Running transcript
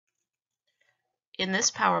In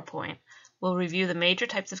this PowerPoint, we'll review the major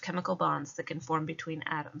types of chemical bonds that can form between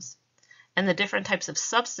atoms, and the different types of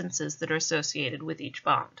substances that are associated with each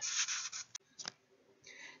bond.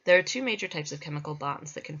 There are two major types of chemical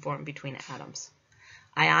bonds that can form between atoms: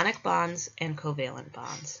 ionic bonds and covalent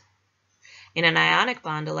bonds. In an ionic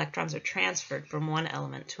bond, electrons are transferred from one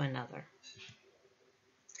element to another.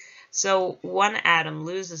 So one atom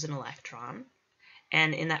loses an electron,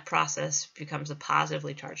 and in that process becomes a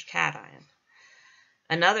positively charged cation.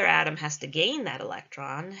 Another atom has to gain that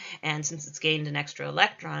electron, and since it's gained an extra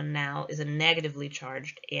electron, now is a negatively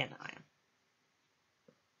charged anion.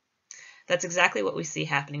 That's exactly what we see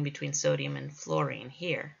happening between sodium and fluorine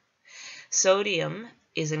here. Sodium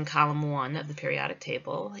is in column 1 of the periodic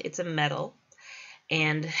table. It's a metal,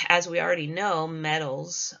 and as we already know,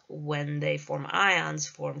 metals, when they form ions,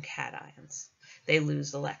 form cations. They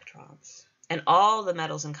lose electrons. And all the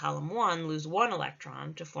metals in column 1 lose one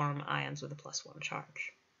electron to form ions with a +1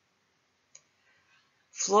 charge.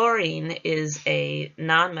 Fluorine is a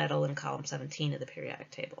nonmetal in column 17 of the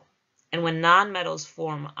periodic table. And when nonmetals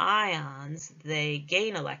form ions, they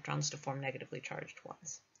gain electrons to form negatively charged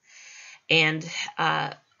ones. And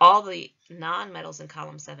all the nonmetals in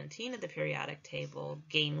column 17 of the periodic table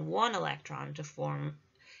gain one electron to form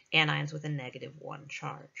anions with a -1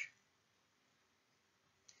 charge.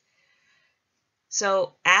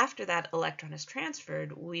 So after that electron is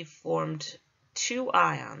transferred, we've formed two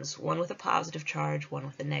ions, one with a positive charge, one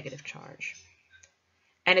with a negative charge.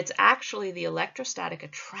 And it's actually the electrostatic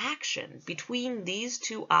attraction between these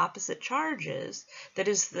two opposite charges that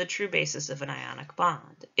is the true basis of an ionic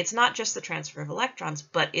bond. It's not just the transfer of electrons,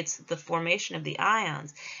 but it's the formation of the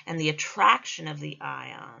ions and the attraction of the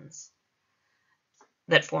ions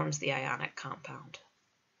that forms the ionic compound.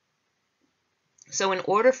 So in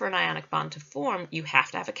order for an ionic bond to form, you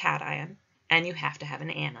have to have a cation and you have to have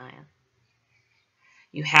an anion.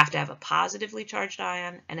 You have to have a positively charged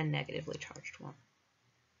ion and a negatively charged one.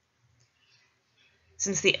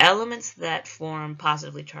 Since the elements that form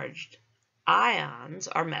positively charged ions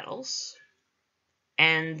are metals,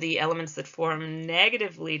 and the elements that form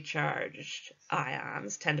negatively charged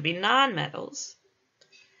ions tend to be nonmetals,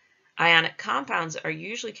 ionic compounds are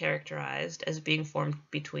usually characterized as being formed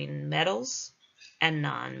between metals and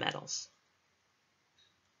nonmetals.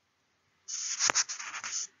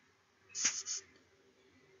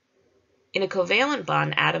 In a covalent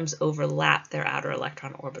bond, atoms overlap their outer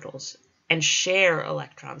electron orbitals and share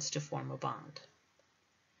electrons to form a bond.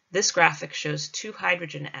 This graphic shows two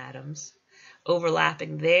hydrogen atoms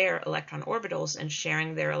overlapping their electron orbitals and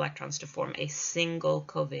sharing their electrons to form a single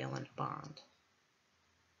covalent bond.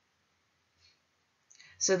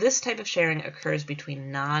 So this type of sharing occurs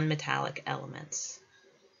between non-metallic elements.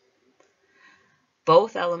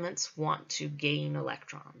 Both elements want to gain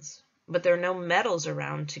electrons, but there are no metals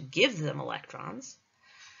around to give them electrons.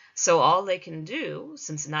 So all they can do,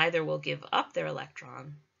 since neither will give up their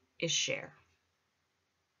electron, is share.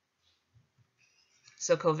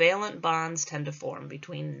 So covalent bonds tend to form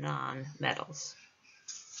between non-metals.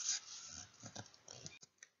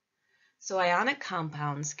 So ionic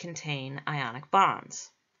compounds contain ionic bonds.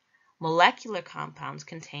 Molecular compounds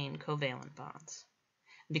contain covalent bonds.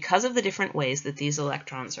 Because of the different ways that these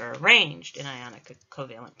electrons are arranged in ionic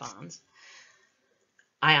covalent bonds,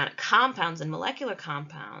 ionic compounds and molecular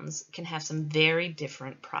compounds can have some very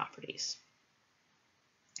different properties.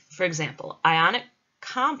 For example, ionic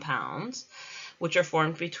compounds, which are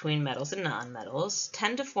formed between metals and nonmetals,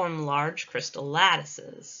 tend to form large crystal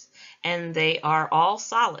lattices, and they are all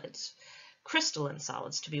solids, crystalline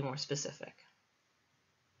solids to be more specific.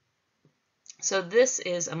 So this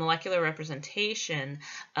is a molecular representation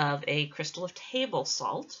of a crystal of table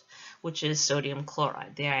salt, which is sodium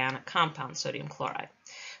chloride, the ionic compound sodium chloride.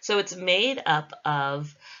 So it's made up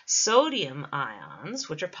of sodium ions,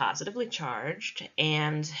 which are positively charged,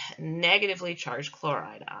 and negatively charged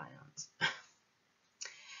chloride ions.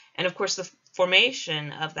 And of course, the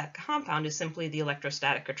formation of that compound is simply the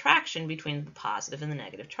electrostatic attraction between the positive and the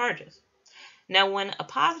negative charges. Now, when a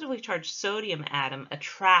positively charged sodium atom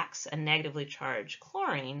attracts a negatively charged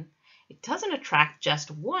chlorine, it doesn't attract just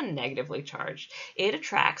one negatively charged. It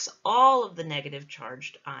attracts all of the negative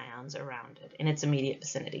charged ions around it in its immediate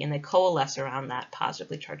vicinity, and they coalesce around that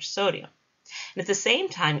positively charged sodium. And at the same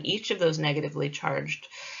time, each of those negatively charged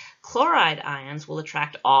chloride ions will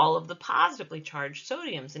attract all of the positively charged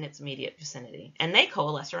sodiums in its immediate vicinity, and they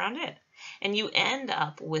coalesce around it. And you end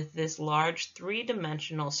up with this large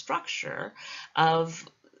three-dimensional structure of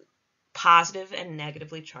positive and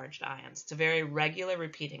negatively charged ions. It's a very regular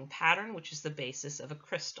repeating pattern, which is the basis of a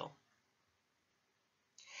crystal.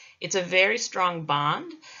 It's a very strong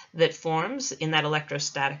bond that forms in that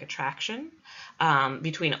electrostatic attraction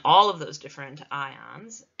between all of those different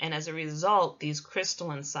ions, and as a result, these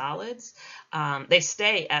crystalline solids, they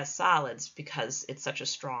stay as solids because it's such a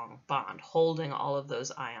strong bond, holding all of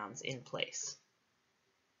those ions in place.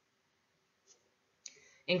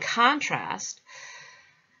 In contrast,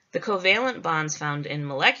 the covalent bonds found in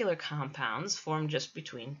molecular compounds form just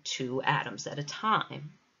between two atoms at a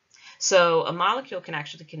time. So a molecule can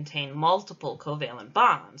actually contain multiple covalent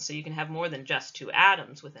bonds. So you can have more than just two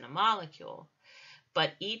atoms within a molecule.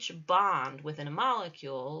 But each bond within a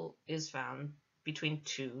molecule is found between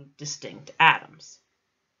two distinct atoms.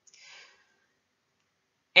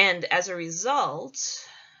 And as a result,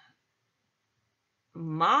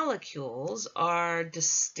 molecules are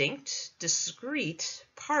distinct, discrete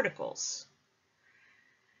particles.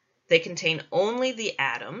 They contain only the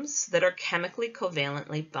atoms that are chemically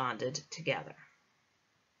covalently bonded together.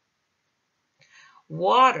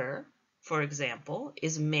 Water, for example,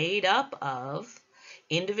 is made up of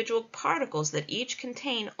individual particles that each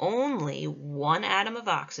contain only one atom of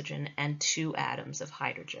oxygen and two atoms of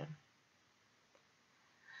hydrogen.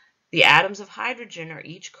 The atoms of hydrogen are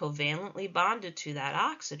each covalently bonded to that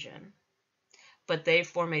oxygen, but they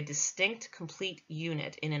form a distinct, complete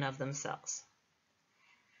unit in and of themselves.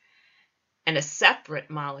 And a separate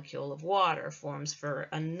molecule of water forms for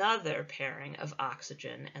another pairing of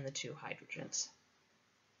oxygen and the two hydrogens.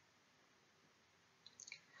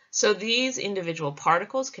 So these individual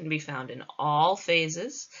particles can be found in all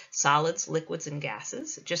phases, solids, liquids, and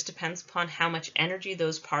gases. It just depends upon how much energy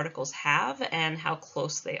those particles have and how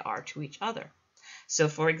close they are to each other. So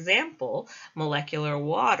for example, molecular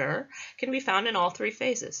water can be found in all three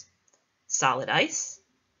phases: solid ice,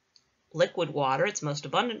 liquid water, its most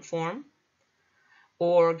abundant form,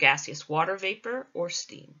 or gaseous water vapor or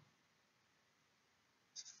steam.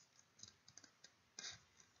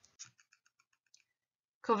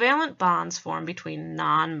 Covalent bonds form between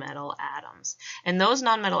nonmetal atoms, and those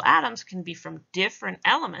nonmetal atoms can be from different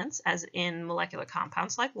elements, as in molecular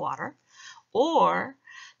compounds like water, or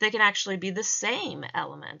they can actually be the same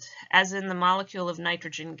element, as in the molecule of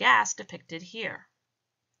nitrogen gas depicted here.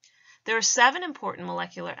 There are 7 important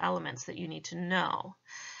molecular elements that you need to know.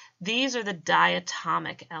 These are the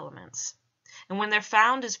diatomic elements. And when they're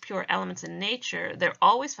found as pure elements in nature, they're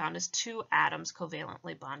always found as 2 atoms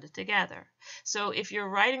covalently bonded together. So if you're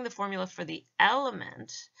writing the formula for the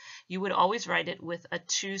element, you would always write it with a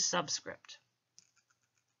 2 subscript.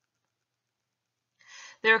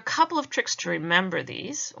 There are a couple of tricks to remember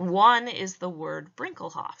these. One is the word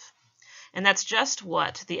Brinkelhoff, and that's just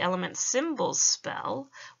what the element symbols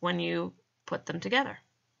spell when you put them together.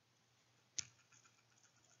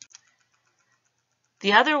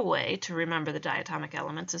 The other way to remember the diatomic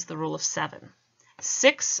elements is the rule of 7.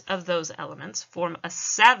 6 of those elements form a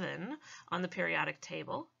 7 on the periodic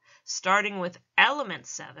table, starting with element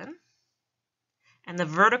 7 and the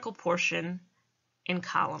vertical portion in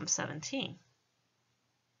column 17.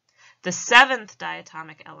 The 7th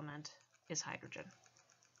diatomic element is hydrogen.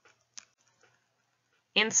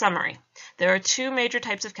 In summary, there are 2 major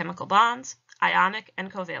types of chemical bonds, ionic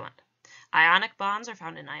and covalent. Ionic bonds are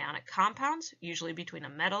found in ionic compounds, usually between a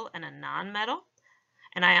metal and a nonmetal,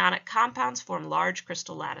 and ionic compounds form large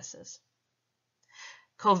crystal lattices.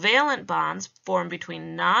 Covalent bonds form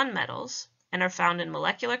between nonmetals and are found in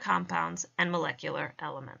molecular compounds and molecular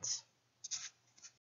elements.